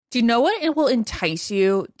Do you know what it will entice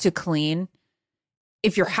you to clean?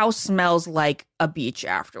 If your house smells like a beach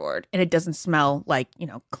afterward and it doesn't smell like,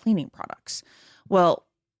 cleaning products. Well,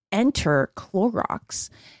 enter Clorox.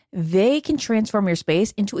 They can transform your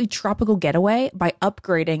space into a tropical getaway by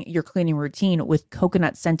upgrading your cleaning routine with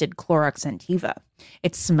coconut-scented Clorox Scentiva.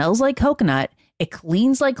 It smells like coconut, it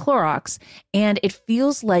cleans like Clorox, and it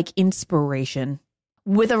feels like inspiration.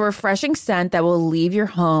 With a refreshing scent that will leave your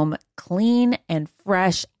home clean and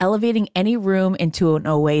fresh, elevating any room into an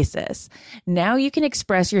oasis. Now you can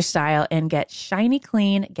express your style and get shiny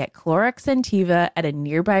clean. Get Clorox Scentiva at a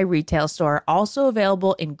nearby retail store, also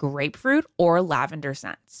available in grapefruit or lavender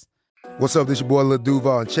scents. What's up, this your boy Lil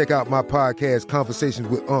Duval, and check out my podcast, Conversations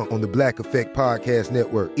with Unc, on the Black Effect Podcast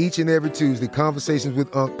Network. Each and every Tuesday, Conversations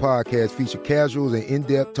with Unc podcast feature casual and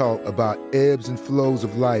in-depth talk about ebbs and flows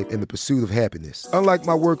of life and the pursuit of happiness. Unlike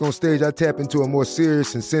my work on stage, I tap into a more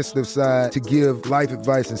serious and sensitive side to give life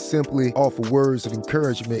advice and simply offer words of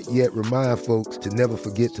encouragement, yet remind folks to never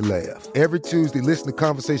forget to laugh. Every Tuesday, listen to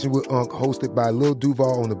Conversation with Unc, hosted by Lil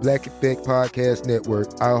Duval on the Black Effect Podcast Network,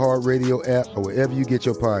 iHeartRadio app, or wherever you get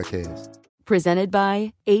your podcasts. Presented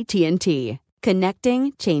by AT&T.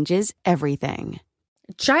 Connecting changes everything.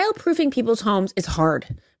 Childproofing people's homes is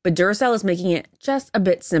hard, but Duracell is making it just a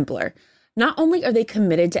bit simpler. Not only are they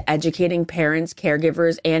committed to educating parents,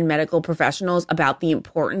 caregivers, and medical professionals about the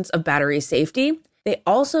importance of battery safety, they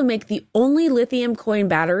also make the only lithium coin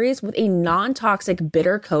batteries with a non-toxic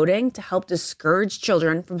bitter coating to help discourage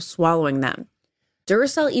children from swallowing them.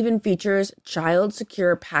 Duracell even features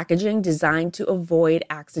child-secure packaging designed to avoid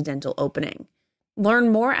accidental opening.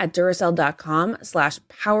 Learn more at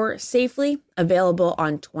Duracell.com/powersafely, available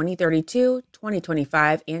on 2032,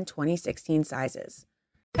 2025, and 2016 sizes.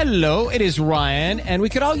 Hello, it is Ryan, and we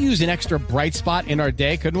could all use an extra bright spot in our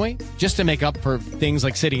day, couldn't we? Just to make up for things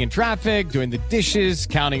like sitting in traffic, doing the dishes,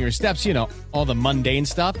 counting your steps, all the mundane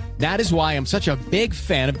stuff. That is why I'm such a big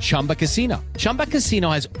fan of Chumba Casino. Chumba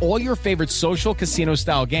Casino has all your favorite social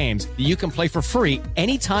casino-style games that you can play for free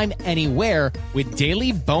anytime, anywhere with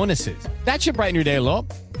daily bonuses. That should brighten your day a little.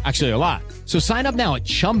 Actually, a lot. So sign up now at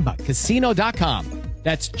ChumbaCasino.com.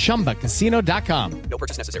 That's ChumbaCasino.com. No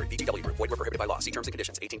purchase necessary. VGW Group. Void where prohibited by law. See terms and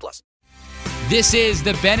conditions. 18+. This is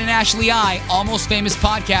the Ben and Ashley I Almost Famous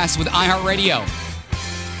podcast with iHeartRadio.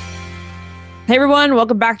 Hey everyone,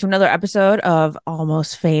 welcome back to another episode of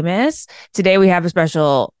Almost Famous. Today we have a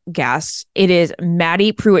special guest. It is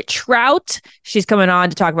Maddie Prewett Troutt. She's coming on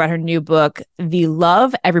to talk about her new book, The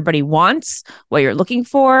Love Everybody Wants. What you're looking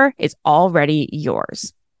for is already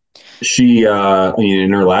yours. She,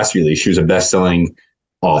 in her last release, she was a best-selling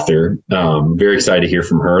author. Very excited to hear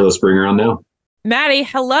from her. Let's bring her on now. Maddie,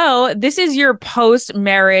 hello. This is your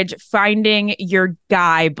post-marriage finding your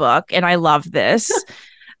guy book, and I love this.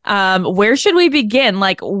 Where should we begin?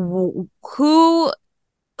 Like, who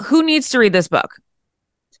needs to read this book?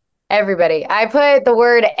 Everybody. I put the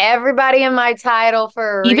word everybody in my title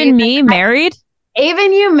for a even reason. Me, married?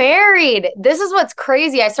 Even you married. This is what's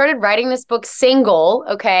crazy. I started writing this book single,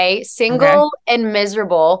 okay? And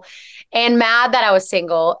miserable and mad that I was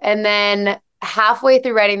single. And then halfway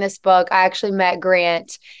through writing this book, I actually met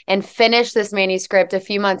Grant and finished this manuscript a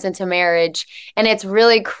few months into marriage. And it's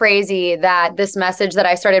really crazy that this message that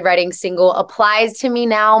I started writing single applies to me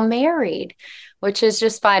now married, which is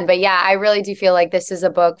just fun. But yeah, I really do feel like this is a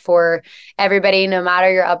book for everybody, no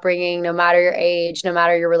matter your upbringing, no matter your age, no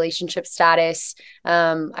matter your relationship status.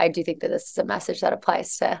 I do think that this is a message that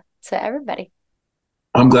applies to everybody.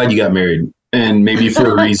 I'm glad you got married, and maybe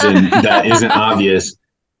for a reason that isn't obvious,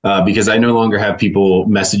 because I no longer have people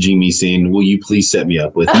messaging me saying, will you please set me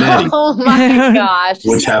up with Maddie? Oh my gosh.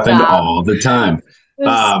 Which happened all the time.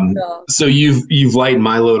 So you've lightened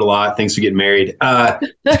my load a lot. Thanks for getting married.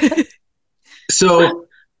 So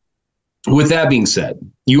with that being said,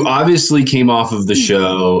 you obviously came off of the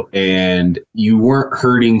show and you weren't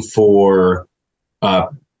hurting for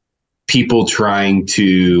people trying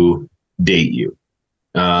to date you.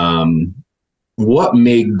 What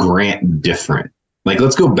made Grant different? Like,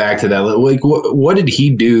 let's go back to that. Like, what did he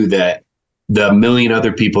do that the million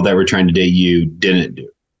other people that were trying to date you didn't do?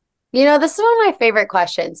 This is one of my favorite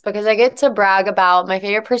questions because I get to brag about my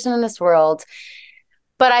favorite person in this world.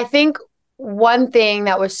 But I think one thing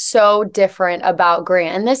that was so different about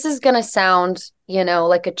Grant, and this is going to sound,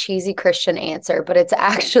 like a cheesy Christian answer, but it's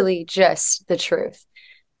actually just the truth.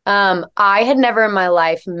 I had never in my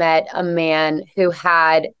life met a man who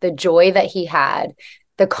had the joy that he had,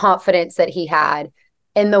 the confidence that he had,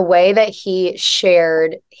 and the way that he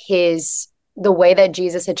shared the way that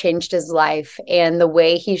Jesus had changed his life, and the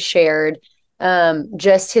way he shared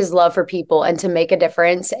just his love for people and to make a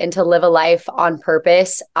difference and to live a life on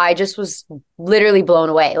purpose. I just was literally blown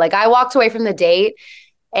away. Like I walked away from the date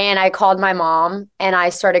and I called my mom and I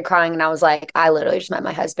started crying and I was like, I literally just met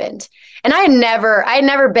my husband. And I had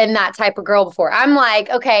never been that type of girl before. I'm like,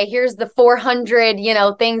 okay, here's the 400,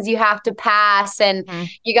 things you have to pass and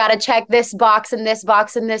you got to check this box and this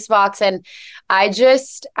box and this box. And I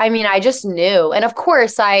just knew. And of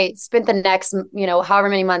course I spent the next, however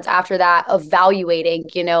many months after that evaluating,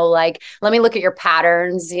 like, let me look at your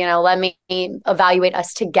patterns, let me evaluate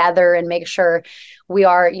us together and make sure we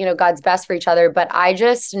are, God's best for each other. But I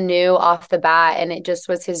just knew off the bat, and it just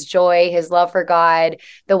was his joy, his love for God,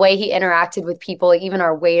 the way he interacted with people, even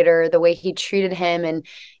our waiter, the way he treated him and,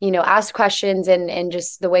 asked questions and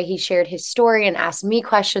just the way he shared his story and asked me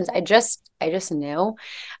questions. I just knew.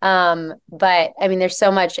 But I mean, there's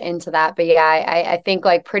so much into that, but yeah, I think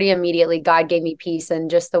like pretty immediately God gave me peace, and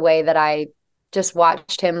just the way that I just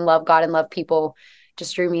watched him love God and love people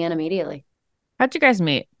just drew me in immediately. How'd you guys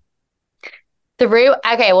meet?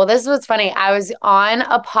 Okay, well, this is what's funny. I was on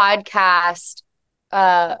a podcast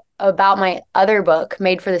about my other book,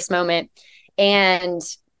 Made for This Moment, and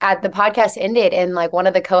the podcast ended, and like one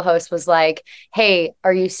of the co-hosts was like, "Hey,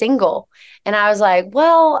 are you single?" And I was like,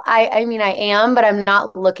 "Well, I mean, I am, but I'm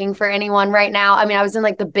not looking for anyone right now." I mean, I was in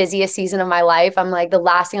like the busiest season of my life. I'm like, the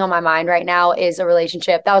last thing on my mind right now is a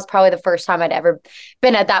relationship. That was probably the first time I'd ever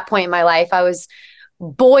been at that point in my life. I was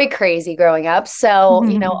boy crazy growing up. So,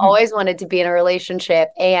 always wanted to be in a relationship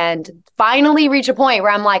and finally reach a point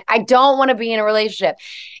where I'm like, I don't want to be in a relationship.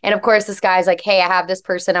 And of course, this guy's like, hey, I have this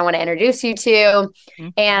person I want to introduce you to.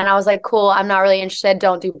 And I was like, cool, I'm not really interested.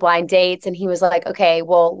 Don't do blind dates. And he was like, okay,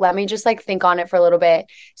 well, let me just like think on it for a little bit.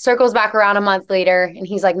 Circles back around a month later. And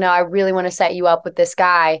he's like, no, I really want to set you up with this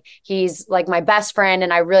guy. He's like my best friend.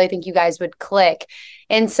 And I really think you guys would click.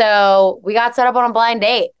 And so we got set up on a blind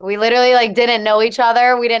date. We literally like didn't know each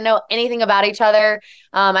other. We didn't know anything about each other.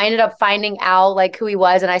 I ended up finding out like who he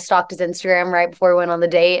was, and I stalked his Instagram right before we went on the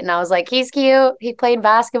date. And I was like, he's cute. He played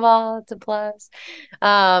basketball. It's a plus.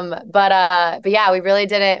 But yeah, we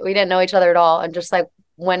didn't know each other at all, and just like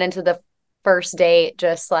went into the first date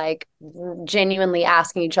just like genuinely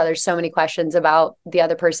asking each other so many questions about the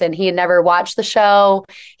other person. He had never watched the show.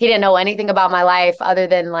 He didn't know anything about my life other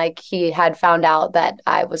than like he had found out that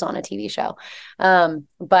I was on a TV show.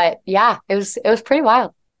 But yeah, it was pretty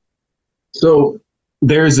wild. So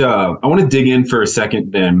I want to dig in for a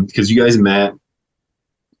second then, because you guys met.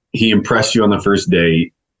 He impressed you on the first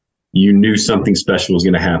date. You knew something special was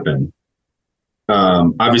going to happen.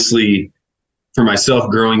 Obviously, for myself,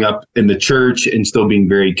 growing up in the church and still being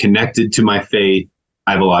very connected to my faith,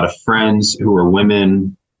 I have a lot of friends who are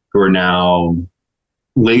women who are now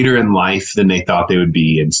later in life than they thought they would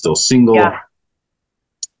be and still single. Yeah.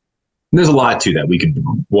 And there's a lot to that. We could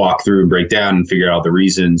walk through and break down and figure out the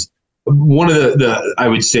reasons. One of the I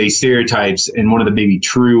would say, stereotypes, and one of the maybe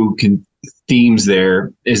true themes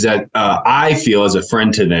there is that I feel as a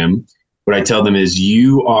friend to them, what I tell them is,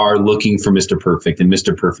 you are looking for Mr. Perfect, and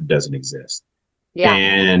Mr. Perfect doesn't exist. Yeah.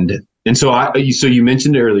 And so you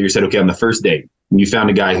mentioned earlier, you said, okay, on the first date, you found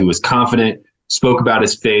a guy who was confident, spoke about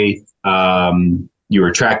his faith. You were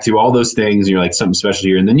attracted to all those things, and you're like, something special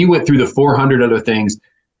here. And then you went through the 400 other things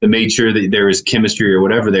that made sure that there was chemistry or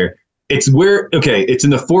whatever there. It's in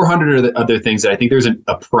the 400 other things that I think there's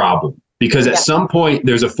a problem, because at some point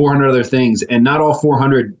there's a 400 other things, and not all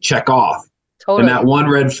 400 check off. Totally. And that one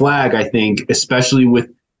red flag, I think, especially with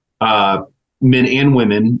men and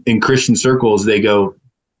women in Christian circles, they go,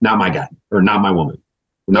 not my guy, or not my woman,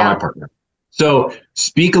 or not my partner. So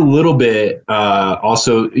speak a little bit,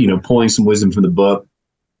 also, pulling some wisdom from the book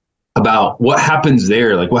about what happens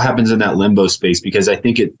there, like what happens in that limbo space, because I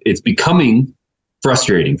think it's becoming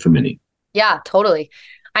frustrating for many. Yeah, totally.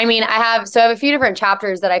 I mean, I have a few different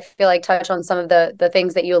chapters that I feel like touch on some of the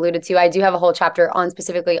things that you alluded to. I do have a whole chapter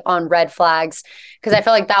specifically on red flags, because I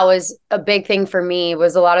feel like that was a big thing for me.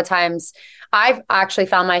 Was a lot of times I've actually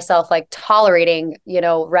found myself like tolerating,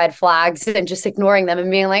 red flags and just ignoring them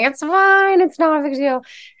and being like, it's fine, it's not a big deal.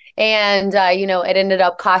 And, it ended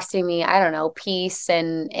up costing me, I don't know, peace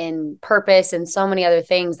and purpose and so many other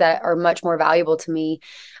things that are much more valuable to me.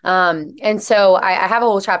 And so I have a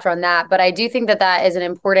whole chapter on that, but I do think that is an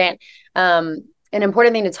important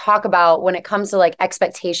thing to talk about when it comes to like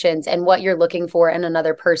expectations and what you're looking for in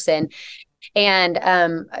another person. And,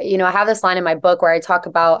 I have this line in my book where I talk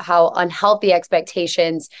about how unhealthy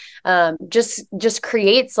expectations just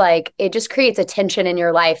creates a tension in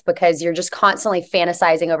your life, because you're just constantly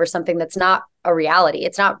fantasizing over something that's not a reality.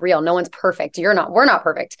 It's not real. No one's perfect. We're not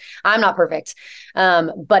perfect. I'm not perfect.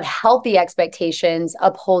 But healthy expectations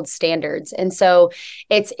uphold standards. And so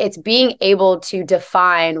it's being able to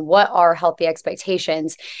define what are healthy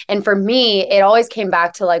expectations. And for me, it always came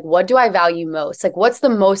back to like, what do I value most? Like, what's the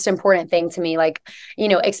most important thing to me? Like,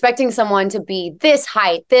 expecting someone to be this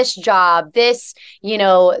height, this job, this,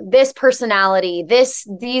 this personality,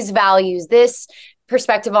 these values, this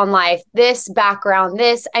perspective on life, this background,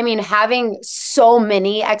 having so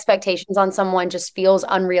many expectations on someone just feels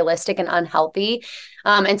unrealistic and unhealthy.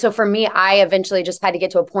 And so for me, I eventually just had to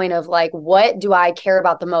get to a point of like, what do I care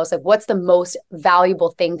about the most? Like, what's the most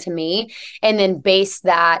valuable thing to me? And then base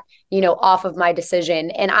that, off of my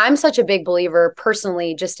decision. And I'm such a big believer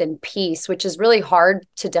personally, just in peace, which is really hard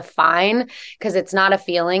to define because it's not a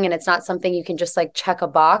feeling and it's not something you can just like check a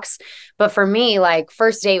box. But for me, like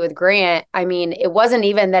first date with Grant, it wasn't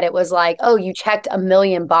even that it was like, oh, you checked a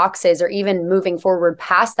million boxes or even moving forward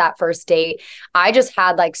past that first date. I just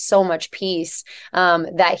had like so much peace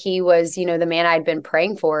that he was, the man I'd been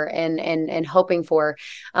praying for and hoping for.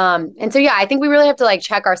 And so, yeah, I think we really have to like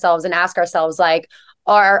check ourselves and ask ourselves like,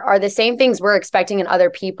 are the same things we're expecting in other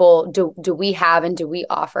people, do we have and do we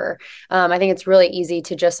offer? I think it's really easy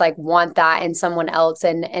to just like want that in someone else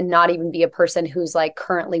and not even be a person who's like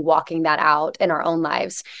currently walking that out in our own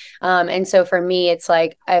lives. And so for me, it's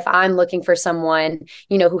like, if I'm looking for someone,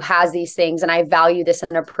 who has these things and I value this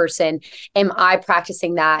in a person, am I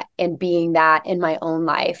practicing that and being that in my own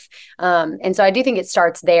life? And so I do think it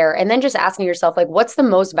starts there. And then just asking yourself, like, what's the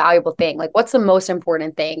most valuable thing? Like, what's the most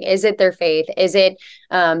important thing? Is it their faith? Is it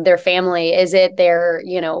their family? Is it their,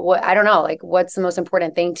 what, I don't know, like what's the most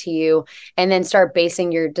important thing to you? And then start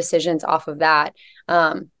basing your decisions off of that.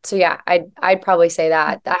 So yeah, I'd probably say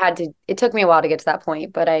that it took me a while to get to that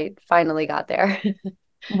point, but I finally got there.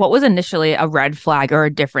 What was initially a red flag or a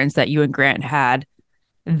difference that you and Grant had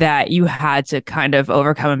that you had to kind of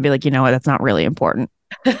overcome and be like, that's not really important?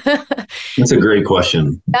 That's a great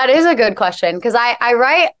question. That is a good question because I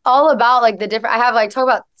write all about like I talk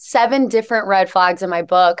about 7 different red flags in my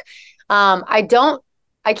book.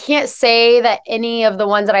 I can't say that any of the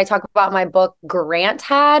ones that I talk about in my book Grant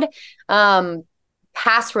had.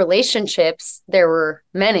 Past relationships, there were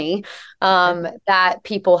many that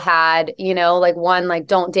people had, like one, like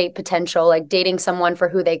don't date potential, like dating someone for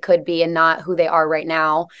who they could be and not who they are right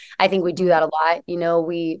now. I think we do that a lot.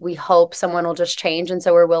 We hope someone will just change. And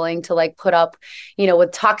so we're willing to like put up,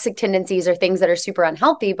 with toxic tendencies or things that are super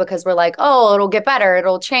unhealthy because we're like, oh, it'll get better,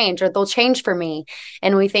 it'll change, or they'll change for me.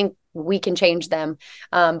 And we think we can change them.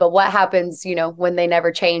 But what happens, when they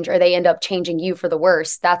never change or they end up changing you for the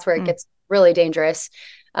worse? That's where it gets really dangerous.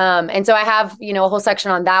 And so I have, a whole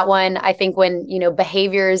section on that one. I think when,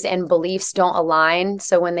 behaviors and beliefs don't align.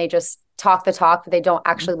 So when they just talk the talk, but they don't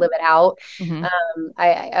actually live it out. Mm-hmm.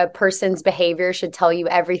 A person's behavior should tell you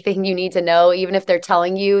everything you need to know, even if they're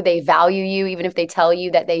telling you they value you, even if they tell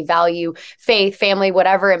you that they value faith, family,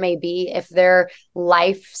 whatever it may be. If their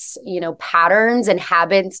life's, patterns and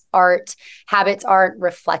habits aren't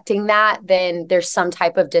reflecting that, then there's some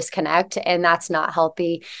type of disconnect, and that's not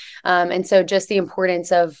healthy. And so just the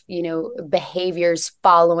importance of, behaviors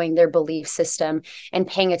following their belief system and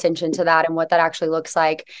paying attention to that and what that actually looks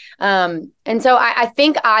like. And so I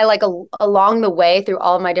think I like along the way through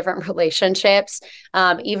all of my different relationships,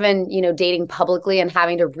 even, dating publicly and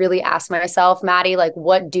having to really ask myself, Maddie, like,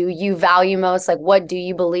 what do you value most? Like, what do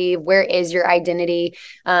you believe? Where is your identity?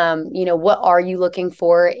 What are you looking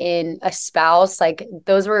for in a spouse? Like,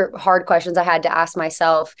 those were hard questions I had to ask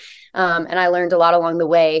myself. And I learned a lot along the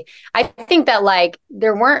way. I think that like,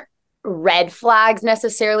 there weren't red flags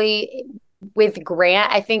necessarily with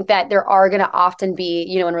Grant. I think that there are going to often be,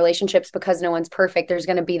 in relationships, because no one's perfect, there's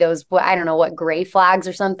going to be those, I don't know what, gray flags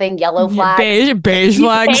or something, yellow flags, beige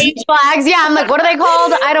flags. Beige flags. Yeah. I'm like, what are they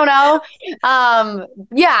called? I don't know.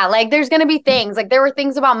 Yeah. Like there's going to be things like there were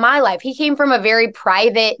things about my life. He came from a very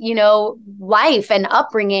private, life and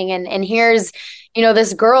upbringing. And here's,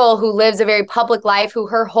 this girl who lives a very public life, who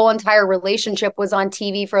her whole entire relationship was on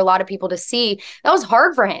TV for a lot of people to see. That was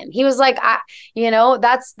hard for him. He was like,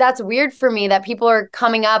 that's weird for me that people are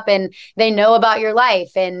coming up and they know about your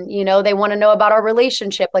life and, they want to know about our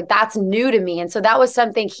relationship. Like that's new to me. And so that was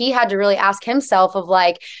something he had to really ask himself of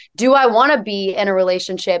like, do I want to be in a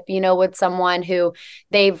relationship, with someone who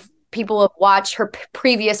they've people have watched her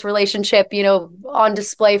previous relationship, on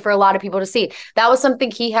display for a lot of people to see. That was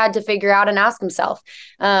something he had to figure out and ask himself.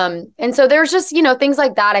 And so there's just, things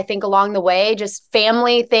like that, I think, along the way, just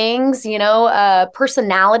family things,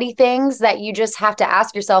 personality things that you just have to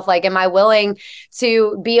ask yourself, like, am I willing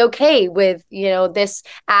to be okay with, this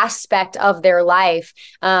aspect of their life?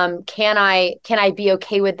 Can I be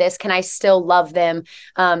okay with this? Can I still love them,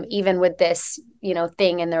 even with this,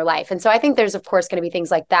 thing in their life? And so I think there's, of course, going to be things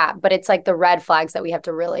like that, but it's like the red flags that we have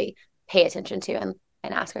to really pay attention to and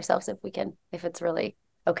ask ourselves if it's really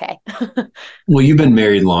okay. Well, you've been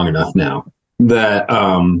married long enough now that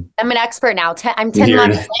I'm an expert now. I'm 10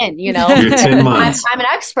 months in, You're 10 months. I'm an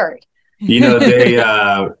expert.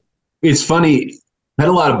 It's funny. I had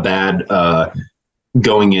a lot of bad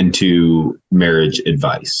going into marriage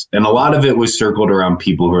advice. And a lot of it was circled around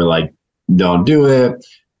people who are like, don't do it.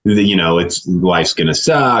 It's life's going to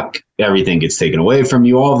suck. Everything gets taken away from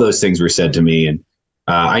you. All of those things were said to me. And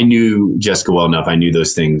I knew Jessica well enough. I knew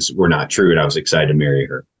those things were not true, and I was excited to marry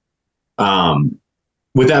her.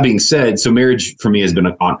 With that being said, so marriage for me has been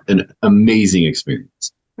an amazing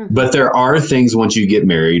experience. Mm-hmm. But there are things once you get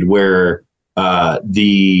married where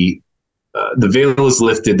the veil is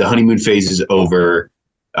lifted, the honeymoon phase is over.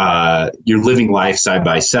 You're living life side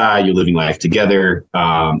by side. You're living life together,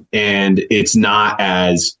 and it's not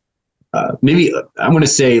as maybe I'm going to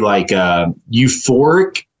say like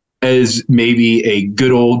euphoric as maybe a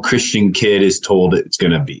good old Christian kid is told it's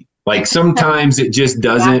going to be. Like sometimes it just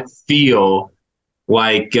doesn't feel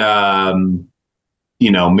like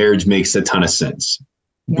marriage makes a ton of sense.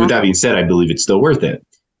 Yeah. With that being said, I believe it's still worth it.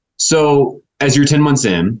 So as you're 10 months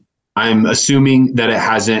in, I'm assuming that it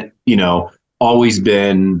hasn't, always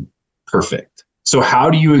been perfect. So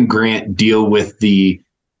how do you and Grant deal with the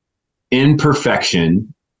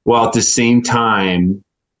imperfection while at the same time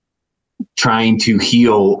trying to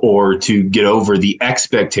heal or to get over the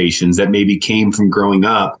expectations that maybe came from growing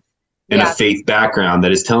up in a faith background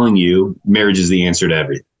that is telling you marriage is the answer to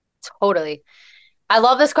everything? Totally. I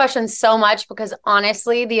love this question so much because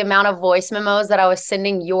honestly, the amount of voice memos that I was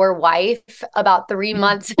sending your wife about 3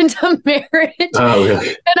 months into marriage,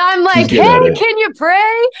 and I'm like, hey, can you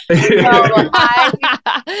pray?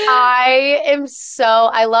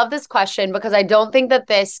 I love this question because I don't think that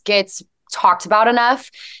this gets talked about enough,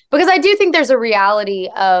 because I do think there's a reality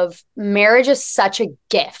of marriage is such a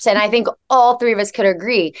gift. And I think all three of us could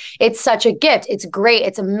agree. It's such a gift. It's great.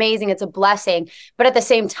 It's amazing. It's a blessing. But at the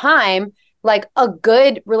same time, like a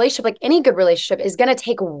good relationship, like any good relationship, is going to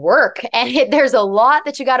take work, and there's a lot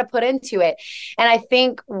that you got to put into it. And I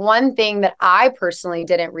think one thing that I personally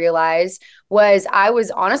didn't realize was I was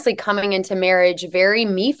honestly coming into marriage very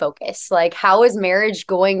me focused. Like, how is marriage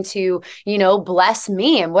going to, bless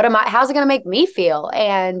me? And how's it going to make me feel?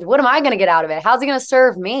 And what am I going to get out of it? How's it going to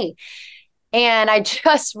serve me? And I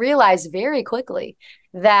just realized very quickly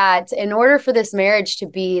that in order for this marriage to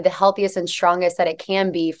be the healthiest and strongest that it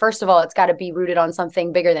can be, first of all, it's got to be rooted on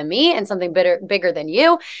something bigger than me and something bigger than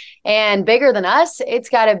you and bigger than us. It's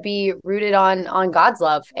got to be rooted on God's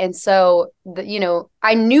love. And so,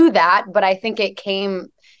 I knew that, but I think it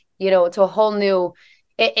came, to a whole new,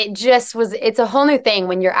 it's a whole new thing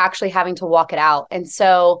when you're actually having to walk it out. And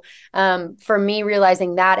so for me,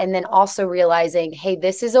 realizing that, and then also realizing, hey,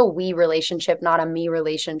 this is a we relationship, not a me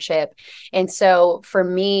relationship. And so for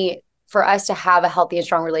me, for us to have a healthy and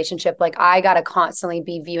strong relationship, like I got to constantly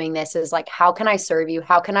be viewing this as like, how can I serve you?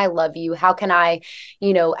 How can I love you? How can I,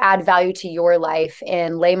 add value to your life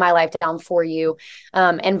and lay my life down for you,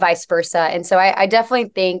 and vice versa. And so I definitely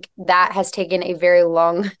think that has taken a very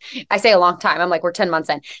long, I say a long time. I'm like, we're 10 months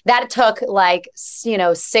in. That took like,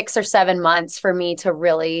 6 or 7 months for me to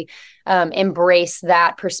really embrace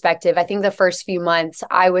that perspective. I think the first few months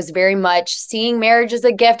I was very much seeing marriage as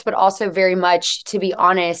a gift, but also very much, to be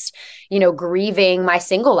honest, grieving my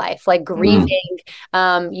single life, like grieving,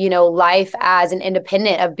 life as an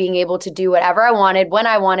independent of being able to do whatever I wanted, when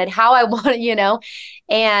I wanted, how I wanted,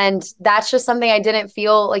 and that's just something I didn't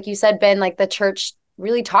feel, like you said, Ben, like the church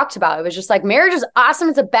really talked about. It was just like, marriage is awesome.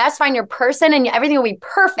 It's the best. Find your person and everything will be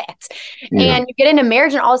perfect. Yeah. And you get into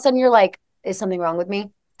marriage and all of a sudden you're like, is something wrong with me?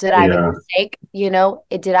 Did I make a mistake?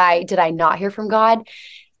 Did I not hear from God?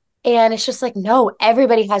 And it's just like, no,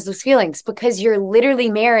 everybody has those feelings because you're literally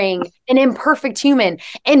marrying an imperfect human.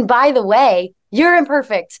 And by the way, you're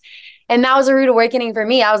imperfect. And that was a rude awakening for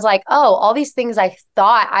me. I was like, oh, all these things I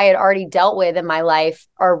thought I had already dealt with in my life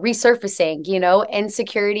are resurfacing,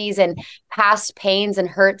 insecurities and past pains and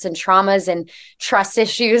hurts and traumas and trust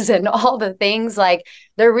issues and all the things, like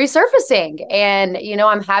they're resurfacing. And,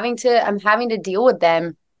 I'm having to deal with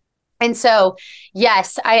them. And so,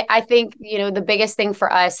 yes, I think, the biggest thing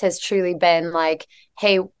for us has truly been like,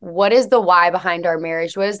 hey, what is the why behind our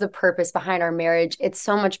marriage? What is the purpose behind our marriage? It's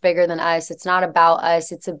so much bigger than us. It's not about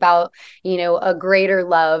us. It's about, a greater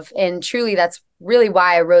love. And truly, that's really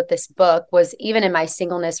why I wrote this book, was even in my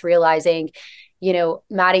singleness, realizing,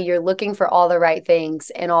 Maddie, you're looking for all the right things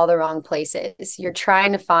in all the wrong places. You're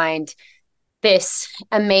trying to find this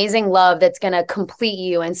amazing love that's going to complete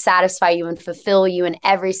you and satisfy you and fulfill you in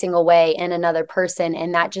every single way in another person.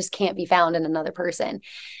 And that just can't be found in another person.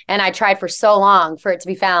 And I tried for so long for it to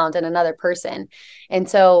be found in another person. And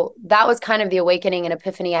so that was kind of the awakening and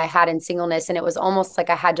epiphany I had in singleness. And it was almost like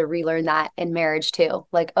I had to relearn that in marriage too.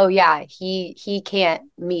 Like, oh yeah, he can't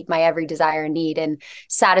meet my every desire and need and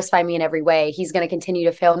satisfy me in every way. He's going to continue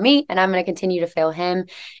to fail me, and I'm going to continue to fail him.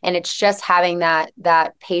 And it's just having that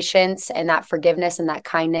patience and that forgiveness and that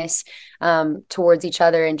kindness towards each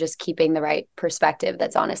other, and just keeping the right perspective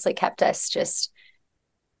that's honestly kept us just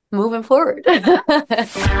moving forward.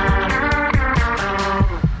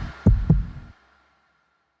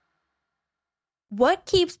 What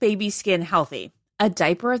keeps baby skin healthy? A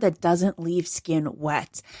diaper that doesn't leave skin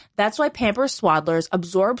wet. That's why Pampers Swaddlers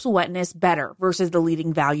absorbs wetness better versus the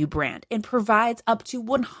leading value brand and provides up to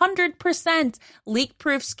 100%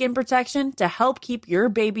 leak-proof skin protection to help keep your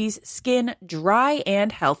baby's skin dry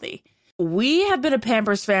and healthy. We have been a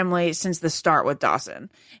Pampers family since the start with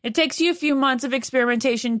Dawson. It takes you a few months of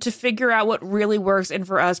experimentation to figure out what really works, and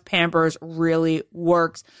for us, Pampers really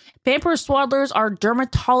works. Pampers Swaddlers are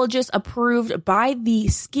dermatologist approved by the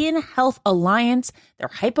Skin Health Alliance. They're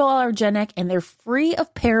hypoallergenic and they're free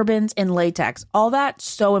of parabens and latex. All that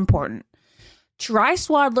so important. Try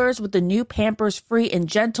Swaddlers with the new Pampers Free and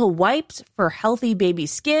Gentle wipes for healthy baby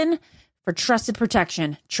skin. For trusted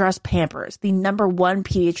protection, trust Pampers, the #1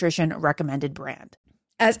 pediatrician recommended brand.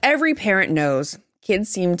 As every parent knows, kids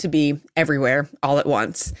seem to be everywhere all at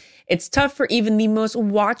once. It's tough for even the most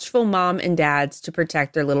watchful mom and dads to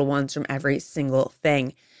protect their little ones from every single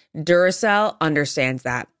thing. Duracell understands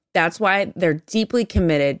that. That's why they're deeply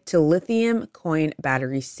committed to lithium coin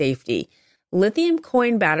battery safety. Lithium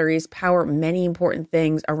coin batteries power many important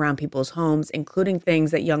things around people's homes, including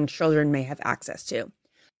things that young children may have access to.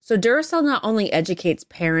 So Duracell not only educates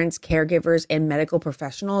parents, caregivers, and medical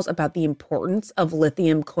professionals about the importance of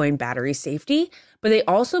lithium coin battery safety, but they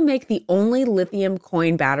also make the only lithium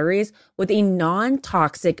coin batteries with a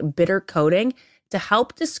non-toxic bitter coating to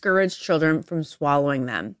help discourage children from swallowing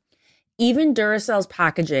them. Even Duracell's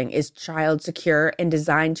packaging is child secure and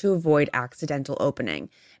designed to avoid accidental opening.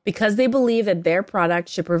 Because they believe that their product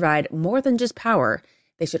should provide more than just power,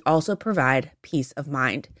 they should also provide peace of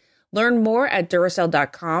mind. Learn more at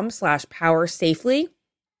Duracell.com/power safely.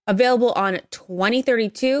 Available on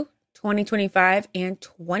 2032, 2025, and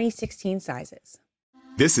 2016 sizes.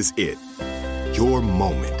 This is it. Your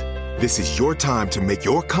moment. This is your time to make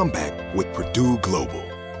your comeback with Purdue Global.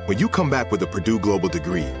 When you come back with a Purdue Global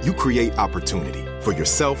degree, you create opportunity for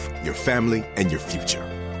yourself, your family, and your future.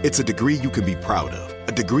 It's a degree you can be proud of,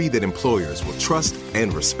 a degree that employers will trust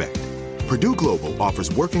and respect. Purdue Global offers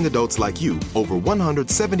working adults like you over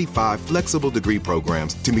 175 flexible degree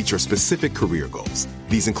programs to meet your specific career goals.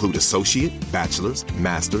 These include associate, bachelor's,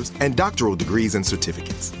 master's, and doctoral degrees and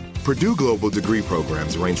certificates. Purdue Global degree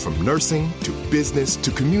programs range from nursing to business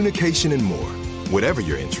to communication and more. Whatever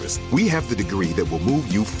your interest, we have the degree that will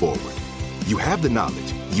move you forward. You have the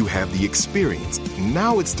knowledge, you have the experience.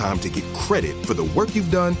 Now it's time to get credit for the work you've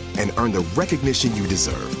done and earn the recognition you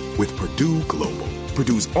deserve with Purdue Global,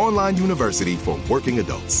 Purdue's online university for working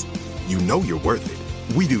adults. You know you're worth it.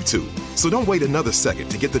 We do too. So don't wait another second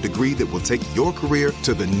to get the degree that will take your career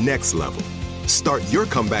to the next level. Start your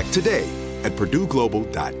comeback today at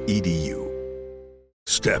purdueglobal.edu.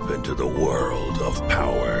 Step into the world of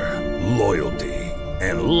power, loyalty,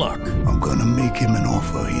 and luck. I'm gonna make him an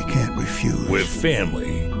offer he can't refuse. With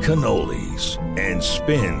family, cannolis, and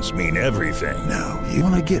spins mean everything. Now, you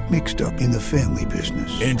wanna get mixed up in the family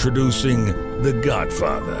business. Introducing The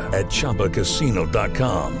Godfather at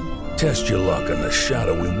ChumbaCasino.com. Test your luck in the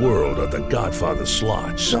shadowy world of The Godfather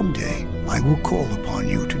slot. Someday, I will call upon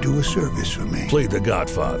you to do a service for me. Play The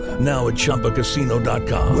Godfather, now at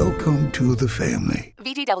ChumbaCasino.com. Welcome to the family.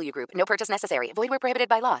 VGW Group. No purchase necessary. Void where prohibited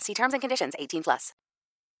by law. See terms and conditions. 18+.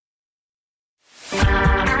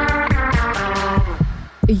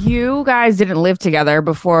 You guys didn't live together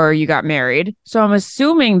before you got married. So I'm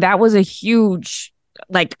assuming that was a huge,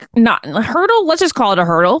 not a hurdle. Let's just call it a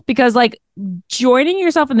hurdle, because joining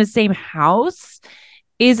yourself in the same house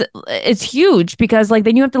it's huge, because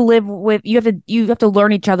then you have to live with, you have to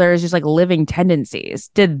learn each other's just living tendencies.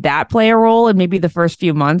 Did that play a role in maybe the first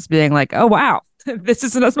few months being oh, wow, this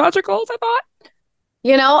isn't as magical as I thought.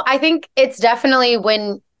 I think it's definitely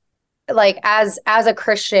when, like, as a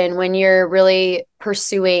Christian, when you're really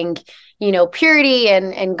pursuing, purity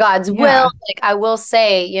and God's will, like, I will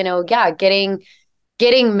say,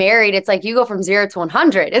 getting married, it's like you go from 0 to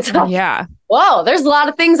 100. It's like, whoa, there's a lot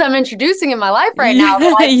of things I'm introducing in my life right now.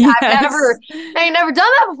 I ain't never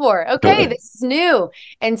done that before. Okay, this is new.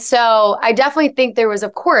 And so I definitely think there was,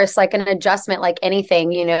 of course, like an adjustment, like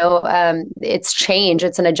anything, it's change.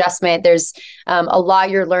 It's an adjustment. There's a lot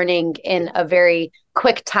you're learning in a very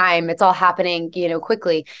quick time. It's all happening,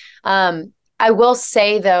 quickly. I will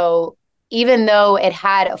say, though, even though it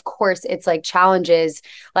had, of course, it's like challenges,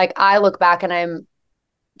 like I look back and I'm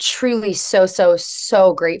truly so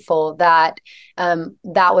grateful that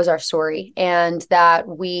that was our story, and that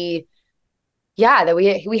we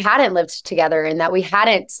hadn't lived together, and that we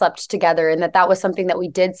hadn't slept together, and that was something that we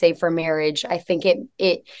did save for marriage. I think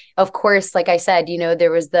it of course, like I said,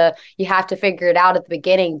 there was you have to figure it out at the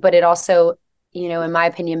beginning, but it also, in my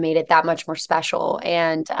opinion, made it that much more special,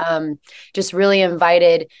 and just really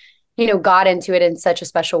invited God into it in such a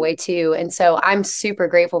special way too. And so I'm super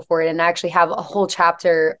grateful for it. And I actually have a whole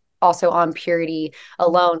chapter also on purity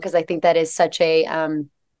alone, because I think that is such a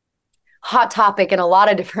hot topic in a lot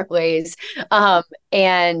of different ways.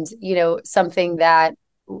 And, something that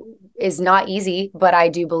is not easy, but I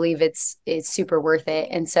do believe it's super worth it.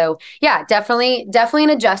 And so, yeah, definitely an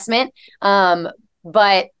adjustment.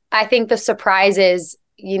 But I think the surprises,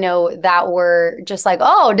 that were just like,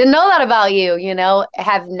 oh, didn't know that about you,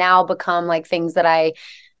 have now become like things that I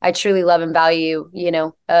truly love and value,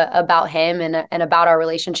 about him and about our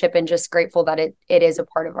relationship, and just grateful that it is a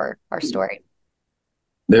part of our story.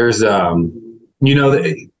 There's,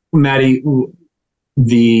 Maddie,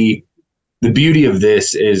 the beauty of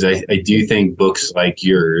this is I do think books like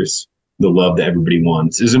yours, The Love That Everybody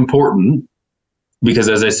Wants, is important because,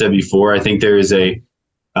 as I said before, I think there is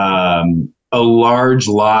a large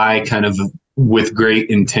lie kind of with great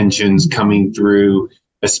intentions coming through,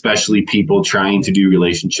 especially people trying to do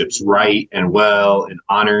relationships right and well and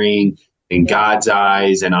honoring in God's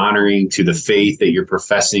eyes and honoring to the faith that you're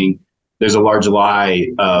professing. There's a large lie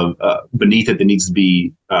of beneath it that needs to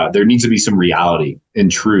be, there needs to be some reality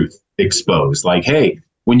and truth exposed. Like, hey,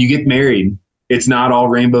 when you get married, it's not all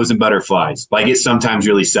rainbows and butterflies. Like, it sometimes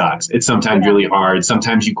really sucks. It's sometimes really hard.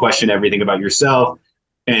 Sometimes you question everything about yourself,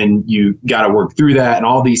 and you got to work through that and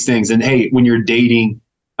all these things. And hey, when you're dating,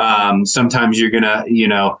 sometimes you're going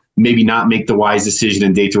to, maybe not make the wise decision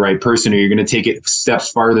and date the right person, or you're going to take it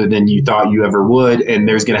steps farther than you thought you ever would. And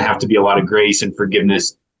there's going to have to be a lot of grace and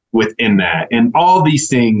forgiveness within that. And all these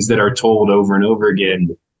things that are told over and over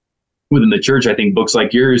again within the church, I think books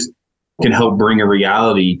like yours can help bring a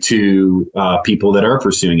reality to people that are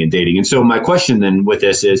pursuing and dating. And so my question then with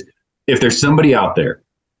this is, if there's somebody out there,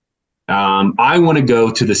 I want to go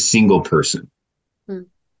to the single person who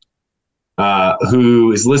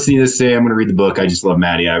is listening to this, say, I'm going to read the book. I just love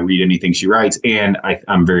Maddie. I read anything she writes, and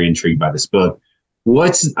I'm very intrigued by this book.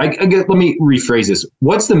 Let me rephrase this.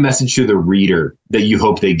 What's the message to the reader that you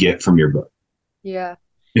hope they get from your book? Yeah.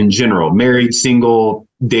 In general, married, single,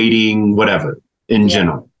 dating, whatever, in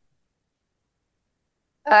general.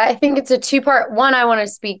 I think it's a two-part. One, I want to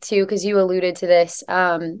speak to, because you alluded to this.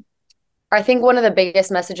 I think one of the biggest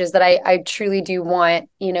messages that I truly do want,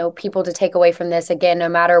 people to take away from this, again, no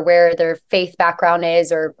matter where their faith background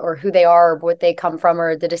is or who they are, or what they come from,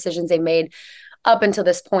 or the decisions they made up until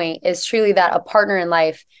this point, is truly that a partner in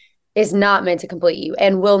life is not meant to complete you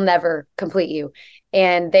and will never complete you.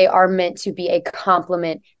 And they are meant to be a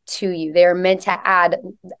complement to you. They are meant to add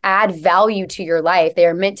value to your life. They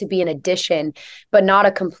are meant to be an addition, but not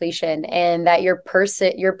a completion. And that your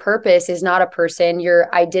purpose is not a person.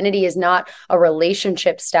 Your identity is not a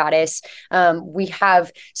relationship status. We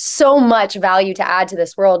have so much value to add to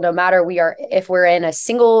this world, no matter if we're in a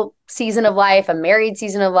single season of life, a married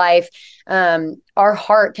season of life. Our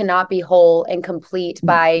heart cannot be whole and complete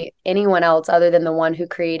by anyone else other than the one who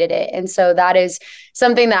created it. And so that is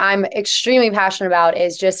something that I'm extremely passionate about,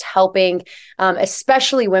 is just helping,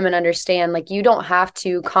 especially women, understand, like, you don't have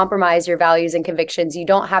to compromise your values and convictions. You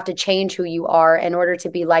don't have to change who you are in order to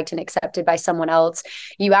be liked and accepted by someone else.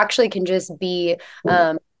 You actually can just be,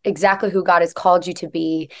 exactly who God has called you to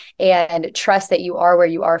be, and trust that you are where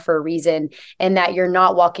you are for a reason, and that you're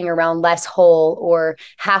not walking around less whole or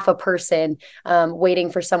half a person, waiting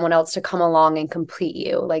for someone else to come along and complete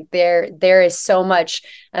you. Like, there is so much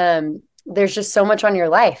there's just so much on your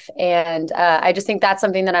life. And I just think that's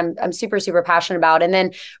something that I'm super, super passionate about. And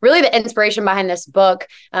then really the inspiration behind this book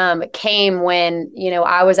came when,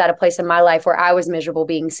 I was at a place in my life where I was miserable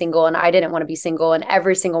being single and I didn't want to be single. And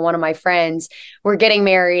every single one of my friends were getting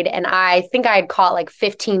married. And I think I had caught like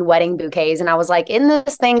 15 wedding bouquets. And I was like, isn't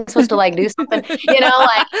this thing supposed to like do something,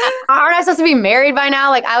 like, aren't I supposed to be married by now?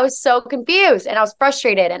 Like, I was so confused and I was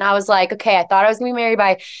frustrated. And I was like, okay, I thought I was going to be married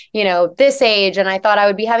by, this age. And I thought I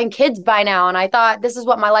would be having kids by now. And I thought this is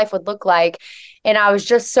what my life would look like. And I was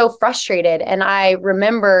just so frustrated. And I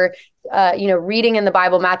remember, reading in the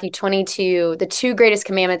Bible, Matthew 22, the two greatest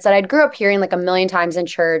commandments that I grew up hearing like a million times in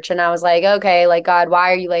church. And I was like, okay, like, God,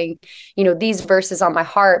 why are you laying, these verses on my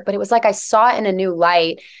heart? But it was like, I saw it in a new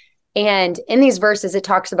light. And in these verses, it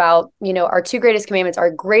talks about, our two greatest commandments, our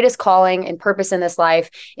greatest calling and purpose in this life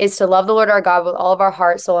is to love the Lord our God with all of our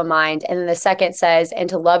heart, soul, and mind. And then the second says, and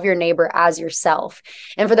to love your neighbor as yourself.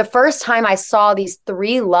 And for the first time, I saw these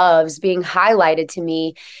three loves being highlighted to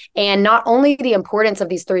me. And not only the importance of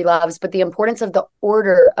these three loves, but the importance of the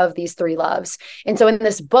order of these three loves. And so in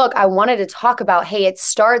this book, I wanted to talk about, hey, it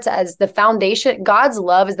starts as the foundation. God's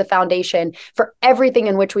love is the foundation for everything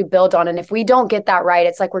in which we build on. And if we don't get that right,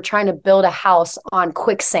 it's like we're trying to build a house on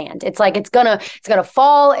quicksand. It's like it's gonna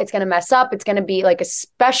fall, it's gonna mess up, it's gonna be like,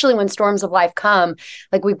 especially when storms of life come,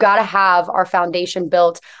 like we've got to have our foundation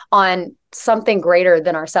built on something greater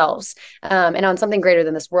than ourselves, and on something greater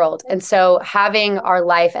than this world. And so having our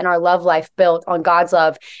life and our love life built on God's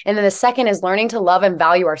love. And then the second is learning to love and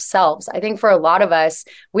value ourselves. I think for a lot of us,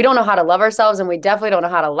 we don't know how to love ourselves, and we definitely don't know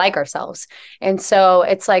how to like ourselves. And so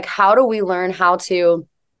it's like, how do we learn how to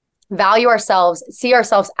value ourselves, see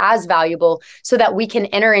ourselves as valuable, so that we can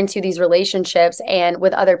enter into these relationships and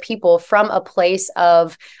with other people from a place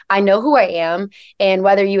of, I know who I am, and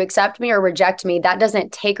whether you accept me or reject me, that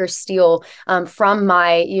doesn't take or steal from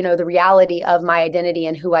my, the reality of my identity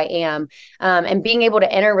and who I am. And being able to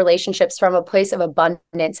enter relationships from a place of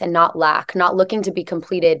abundance and not lack, not looking to be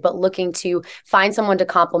completed, but looking to find someone to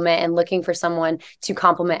complement and looking for someone to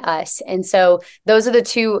complement us. And so those are the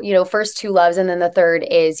two, first two loves. And then the third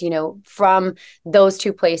is, from those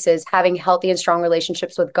two places, having healthy and strong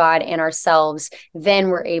relationships with God and ourselves, then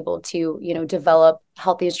we're able to, develop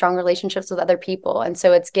healthy and strong relationships with other people. And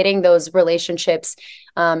so it's getting those relationships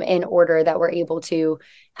in order that we're able to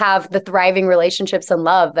have the thriving relationships and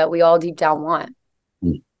love that we all deep down want.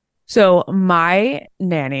 So my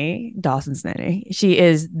nanny, Dawson's nanny, she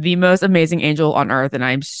is the most amazing angel on earth. And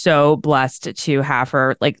I'm so blessed to have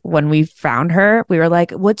her. Like, when we found her, we were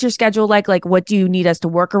like, what's your schedule like? Like, what do you need us to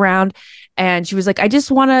work around? And she was like, I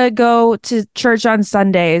just want to go to church on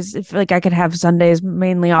Sundays. If like I could have Sundays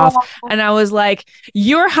mainly off. Oh. And I was like,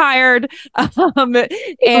 you're hired. And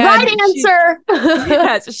right answer.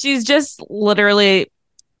 Yes, she's just literally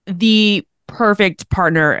the perfect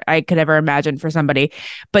partner I could ever imagine for somebody.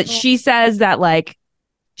 But she says that like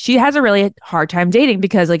she has a really hard time dating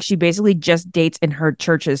because like she basically just dates in her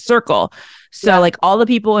church's circle. So like all the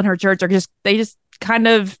people in her church are they just kind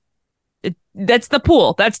of, that's the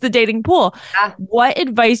pool. That's the dating pool. Yeah. What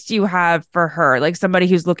advice do you have for her? Like somebody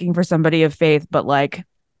who's looking for somebody of faith, but like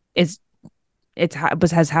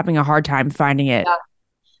has having a hard time finding it. Yeah.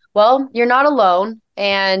 Well, you're not alone.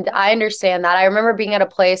 And I understand that. I remember being at a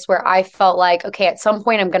place where I felt like, okay, at some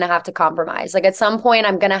point I'm going to have to compromise. Like at some point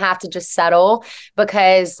I'm going to have to just settle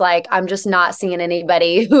because like, I'm just not seeing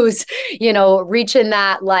anybody who's, reaching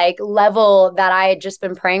that like level that I had just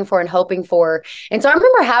been praying for and hoping for. And so I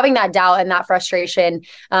remember having that doubt and that frustration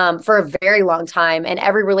for a very long time. And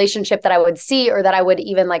every relationship that I would see or that I would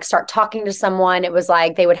even like start talking to someone, it was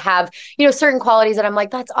like, they would have, certain qualities that I'm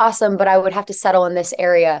like, that's awesome, but I would have to settle in this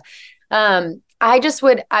area.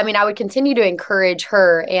 I would continue to encourage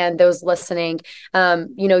her and those listening.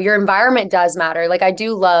 Your environment does matter. Like I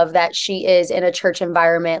do love that she is in a church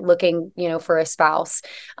environment looking, for a spouse.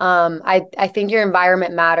 I think your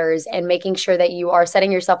environment matters, and making sure that you are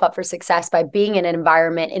setting yourself up for success by being in an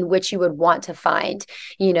environment in which you would want to find,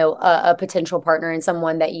 a potential partner and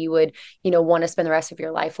someone that you would, want to spend the rest of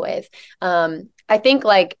your life with. I think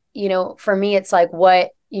like, for me, it's like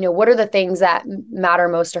what are the things that matter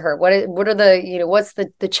most to her? What are the, what's the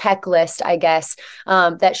checklist, I guess,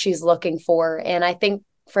 that she's looking for? And I think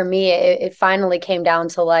for me, it finally came down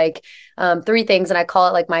to like three things, and I call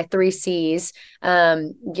it like my 3 C's,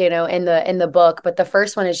 in the book. But the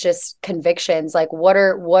first one is just convictions. Like what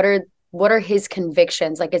are his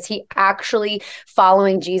convictions? Like, is he actually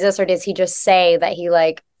following Jesus, or does he just say that he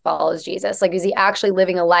like follows Jesus? Like, is he actually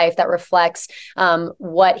living a life that reflects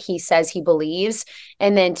what he says he believes?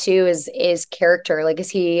 And then 2 is character. Like, is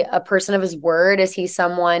he a person of his word? Is he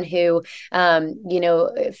someone who,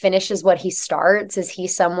 finishes what he starts? Is he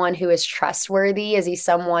someone who is trustworthy? Is he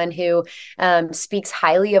someone who speaks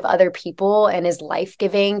highly of other people and is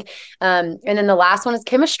life-giving? And then the last one is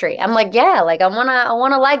chemistry. I'm like, yeah, like I want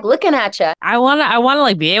to like looking at you. I want to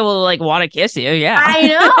like be able to like want to kiss you. Yeah. I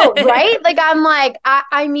know, right? Like, I'm like,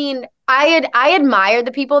 I mean, I admire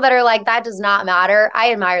the people that are like, that does not matter.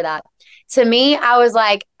 I admire that. To me, I was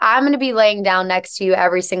like, I'm going to be laying down next to you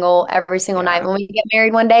every single night when we get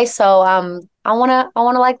married one day. So, I want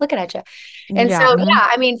to like looking at you. And so,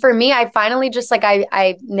 I mean, for me, I finally just like,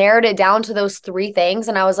 I narrowed it down to those 3 things.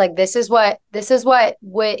 And I was like, this is what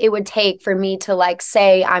it would take for me to like,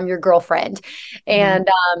 say I'm your girlfriend and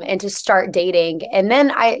to start dating. And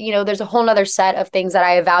then there's a whole nother set of things that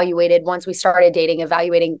I evaluated once we started dating,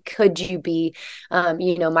 evaluating, could you be,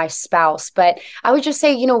 my spouse? But I would just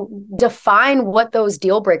say, define what those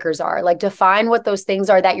deal breakers are, like define what those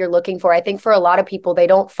things are that you're looking for. I think for a lot of people, they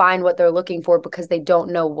don't find what they're looking for because they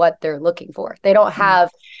don't know what they're looking for. They don't have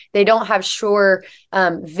sure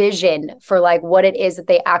vision for like what it is that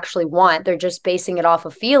they actually want. They're just basing it off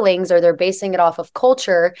of feelings, or they're basing it off of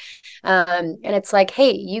culture. And it's like,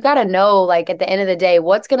 hey, you got to know, like at the end of the day,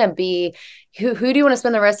 what's going to be, who do you want to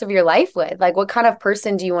spend the rest of your life with? Like, what kind of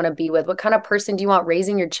person do you want to be with? What kind of person do you want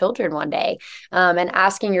raising your children one day? And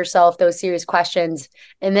asking yourself those serious questions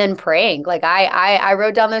and then praying. Like I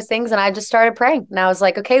wrote down those things and I just started praying. And I was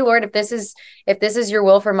like, okay, Lord, if this is your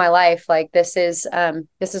will for my life, like this is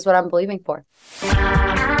what I'm believing for.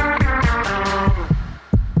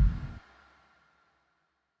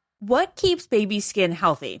 What keeps baby skin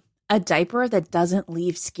healthy? A diaper that doesn't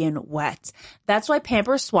leave skin wet. That's why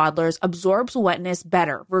Pampers Swaddlers absorbs wetness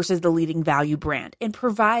better versus the leading value brand and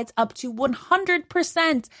provides up to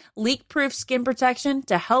 100% leak-proof skin protection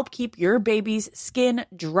to help keep your baby's skin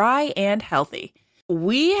dry and healthy.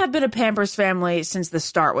 We have been a Pampers family since the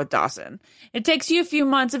start with Dawson. It takes you a few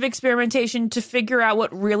months of experimentation to figure out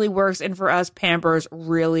what really works, and for us, Pampers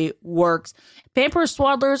really works. Pampers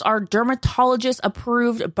Swaddlers are dermatologist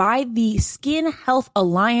approved by the Skin Health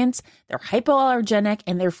Alliance. They're hypoallergenic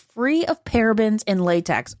and they're free of parabens and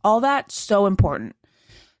latex. All that so important.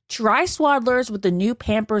 Try Swaddlers with the new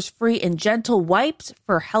Pampers Free and Gentle wipes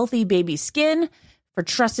for healthy baby skin. For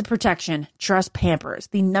trusted protection, trust Pampers,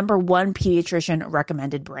 the #1 pediatrician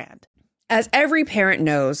recommended brand. As every parent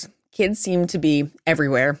knows, kids seem to be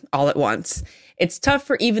everywhere all at once. It's tough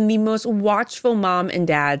for even the most watchful mom and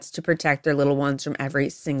dads to protect their little ones from every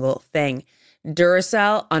single thing.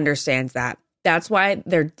 Duracell understands that. That's why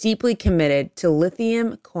they're deeply committed to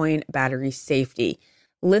lithium coin battery safety.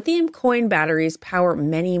 Lithium coin batteries power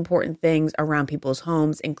many important things around people's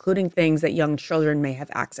homes, including things that young children may have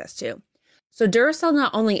access to. So Duracell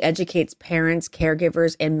not only educates parents,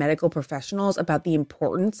 caregivers, and medical professionals about the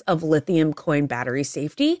importance of lithium coin battery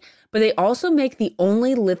safety, but they also make the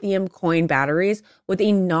only lithium coin batteries with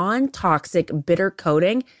a non-toxic bitter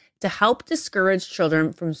coating to help discourage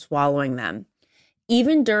children from swallowing them.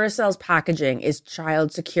 Even Duracell's packaging is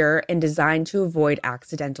child secure and designed to avoid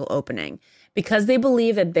accidental opening. Because they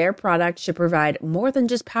believe that their product should provide more than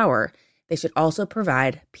just power, they should also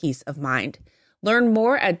provide peace of mind. Learn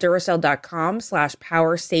more at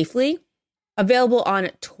Duracell.com/power safely. Available on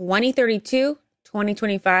 2032,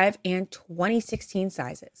 2025, and 2016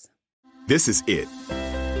 sizes. This is it.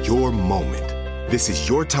 Your moment. This is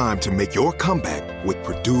your time to make your comeback with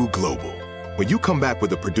Purdue Global. When you come back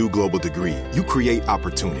with a Purdue Global degree, you create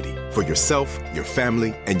opportunity for yourself, your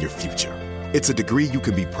family, and your future. It's a degree you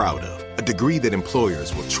can be proud of, a degree that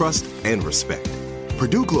employers will trust and respect.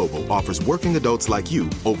 Purdue Global offers working adults like you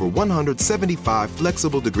over 175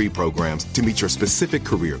 flexible degree programs to meet your specific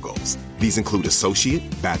career goals. These include associate,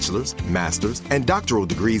 bachelor's, master's, and doctoral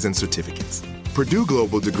degrees and certificates. Purdue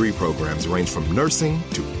Global degree programs range from nursing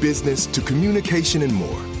to business to communication and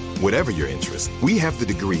more. Whatever your interest, we have the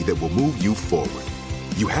degree that will move you forward.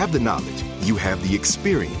 You have the knowledge, you have the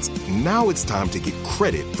experience. Now it's time to get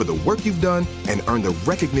credit for the work you've done and earn the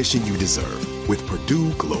recognition you deserve with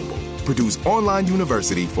Purdue Global, Purdue's online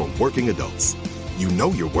university for working adults. You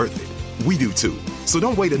know you're worth it. We do too. So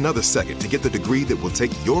don't wait another second to get the degree that will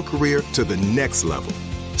take your career to the next level.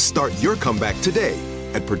 Start your comeback today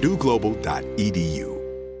at purdueglobal.edu.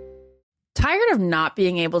 Tired of not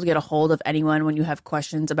being able to get a hold of anyone when you have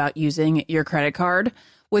questions about using your credit card?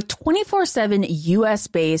 With 24/7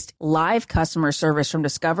 US-based live customer service from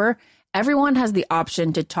Discover, everyone has the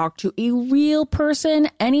option to talk to a real person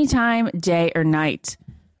anytime, day or night.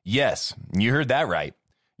 Yes, you heard that right.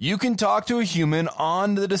 you can talk to a human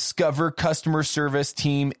on the Discover customer service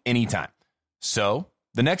team anytime. So,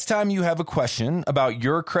 the next time you have a question about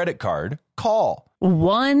your credit card, call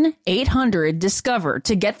 1-800-DISCOVER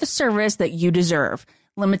to get the service that you deserve.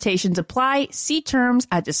 Limitations apply. See terms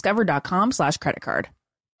at discover.com/creditcard.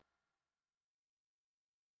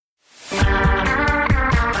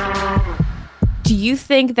 Do you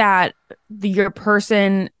think that your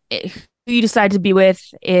person who you decide to be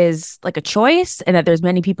with is like a choice, and that there's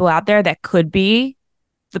many people out there that could be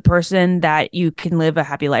the person that you can live a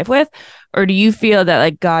happy life with? Or do you feel that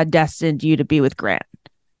like God destined you to be with Grant?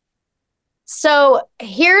 So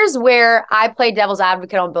here's where I play devil's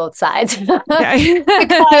advocate on both sides. Because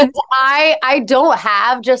I don't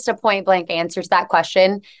have just a point blank answer to that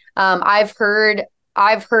question. I've heard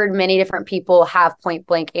many different people have point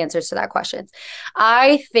blank answers to that question.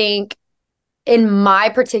 I think in my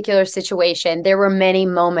particular situation, there were many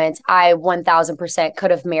moments I 1000%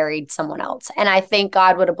 could have married someone else. And I think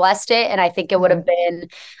God would have blessed it. And I think it would have been,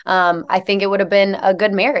 a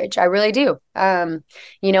good marriage. I really do. I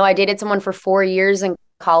dated someone for 4 years in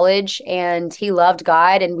college, and he loved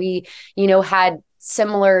God. And we, had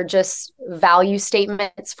similar just value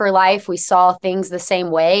statements for life. We saw things the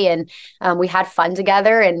same way, and we had fun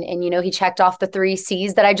together. And he checked off the 3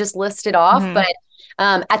 C's that I just listed off. But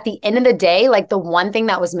at the end of the day, like the one thing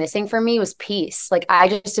that was missing for me was peace. Like I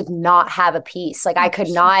just did not have a peace. Like I could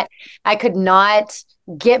not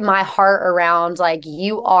get my heart around, like,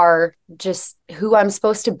 you are just who I'm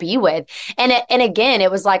supposed to be with. And again,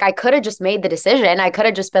 it was like, I could have just made the decision. I could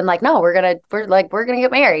have just been like, no, we're going to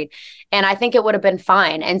get married. And I think it would have been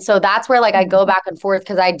fine. And so that's where like I go back and forth,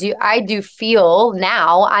 because I do feel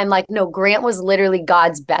now I'm like, no, Grant was literally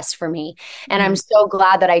God's best for me. And I'm so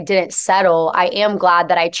glad that I didn't settle. I am glad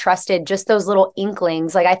that I trusted just those little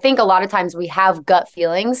inklings. Like I think a lot of times we have gut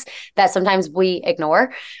feelings that sometimes we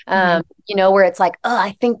ignore, where it's like, oh,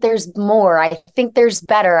 I think there's more. I think there's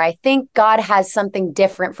better. I think God has something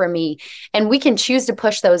different for me. And we can choose to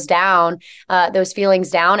push those down, those feelings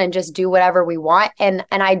down, and just do whatever we want. And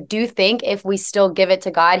I do think if we still give it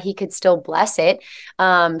to God, he could still bless it.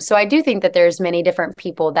 So I do think that there's many different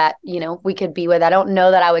people that, we could be with. I don't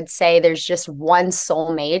know that I would say there's just one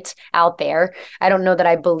soulmate out there. I don't know that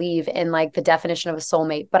I believe in like the definition of a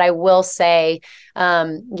soulmate, but I will say,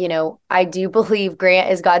 I do believe Grant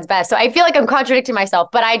is God's best. So I feel like I'm contradicting myself,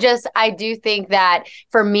 but I do think that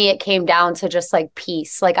for me, it came down to just like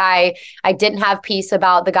peace. Like I didn't have peace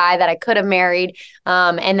about the guy that I could have married.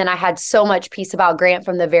 And then I had so much peace about Grant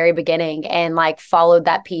from the very beginning, and like followed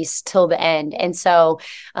that peace till the end. And so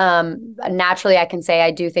naturally I can say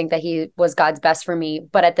I do think that he was God's best for me.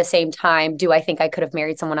 But at the same time, do I think I could have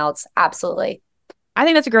married someone else? Absolutely. I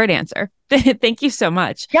think that's a great answer. Thank you so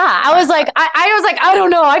much. Yeah, I was like, I don't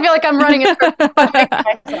know. I feel like I'm running it.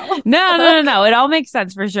 No. It all makes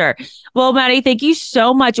sense for sure. Well, Maddie, thank you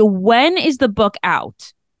so much. When is the book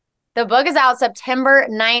out? The book is out September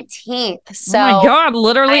 19th. So, oh my God,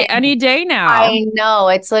 literally any day now. I know.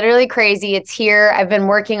 It's literally crazy. It's here. I've been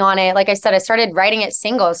working on it. Like I said, I started writing it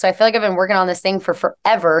single. So I feel like I've been working on this thing for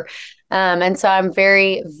forever. And so I'm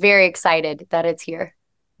very, very excited that it's here.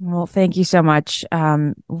 Well, thank you so much.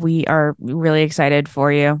 We are really excited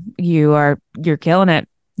for you. You're killing it.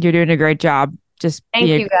 You're doing a great job. Just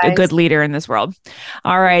be a good leader in this world.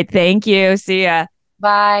 All right. Thank you. See ya.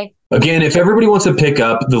 Bye. Again, if everybody wants to pick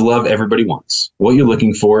up The Love Everybody Wants, what you're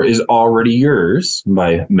looking for is Already Yours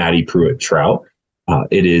by Maddie Prewett Troutt.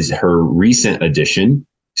 It is her recent addition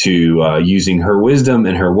to using her wisdom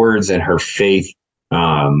and her words and her faith,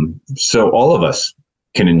 so all of us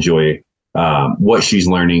can enjoy what she's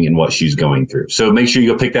learning and what she's going through. So make sure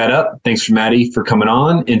you go pick that up. Thanks for Maddie for coming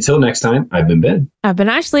on. Until next time, I've been Ben. I've been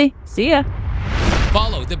Ashley. See ya.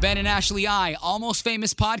 Follow the Ben and Ashley I Almost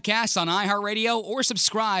Famous podcast on iHeartRadio, or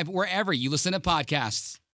subscribe wherever you listen to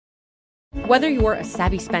podcasts. Whether you're a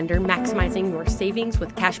savvy spender maximizing your savings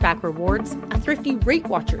with cashback rewards, a thrifty rate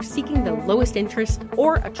watcher seeking the lowest interest,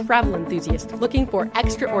 or a travel enthusiast looking for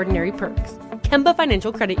extraordinary perks, Kemba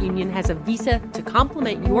Financial Credit Union has a visa to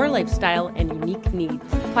complement your lifestyle and unique needs.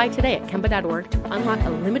 Apply today at Kemba.org to unlock a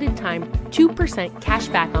limited time 2% cash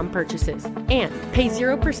back on purchases, and pay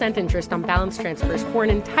 0% interest on balance transfers for an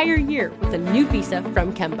entire year with a new visa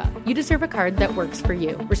from Kemba. You deserve a card that works for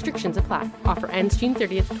you. Restrictions apply. Offer ends June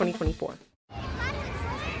 30th, 2024.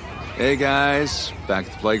 Hey guys, back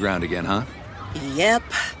at the playground again, huh? Yep.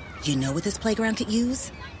 You know what this playground could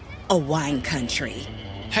use? A wine country.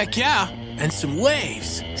 Heck yeah, and some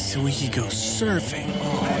waves so we could go surfing.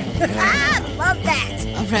 Oh, yeah. Love that.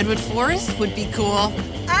 A redwood forest would be cool.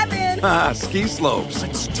 I'm in. Ski slopes.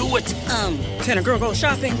 Let's do it. Can a girl go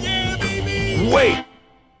shopping? Yeah, baby. Wait.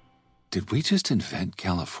 Did we just invent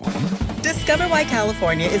California? Discover why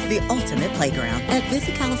California is the ultimate playground at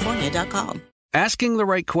visitcalifornia.com. Asking the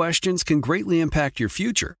right questions can greatly impact your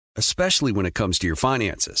future, especially when it comes to your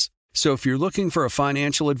finances. So if you're looking for a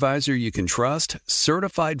financial advisor you can trust,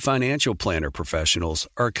 certified financial planner professionals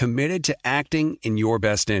are committed to acting in your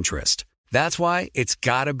best interest. That's why it's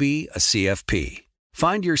got to be a CFP.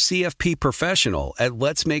 Find your CFP professional at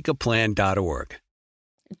letsmakeaplan.org.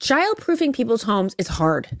 Child-proofing people's homes is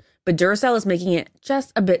hard, but Duracell is making it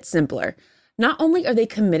just a bit simpler. Not only are they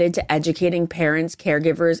committed to educating parents,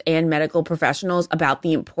 caregivers, and medical professionals about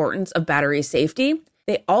the importance of battery safety,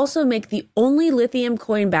 they also make the only lithium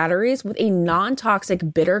coin batteries with a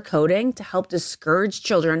non-toxic bitter coating to help discourage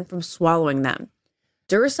children from swallowing them.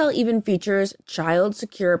 Duracell even features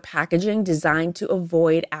child-secure packaging designed to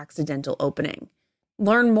avoid accidental opening.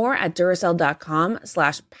 Learn more at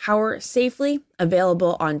Duracell.com/powersafely,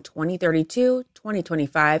 available on 2032,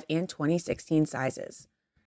 2025, and 2016 sizes.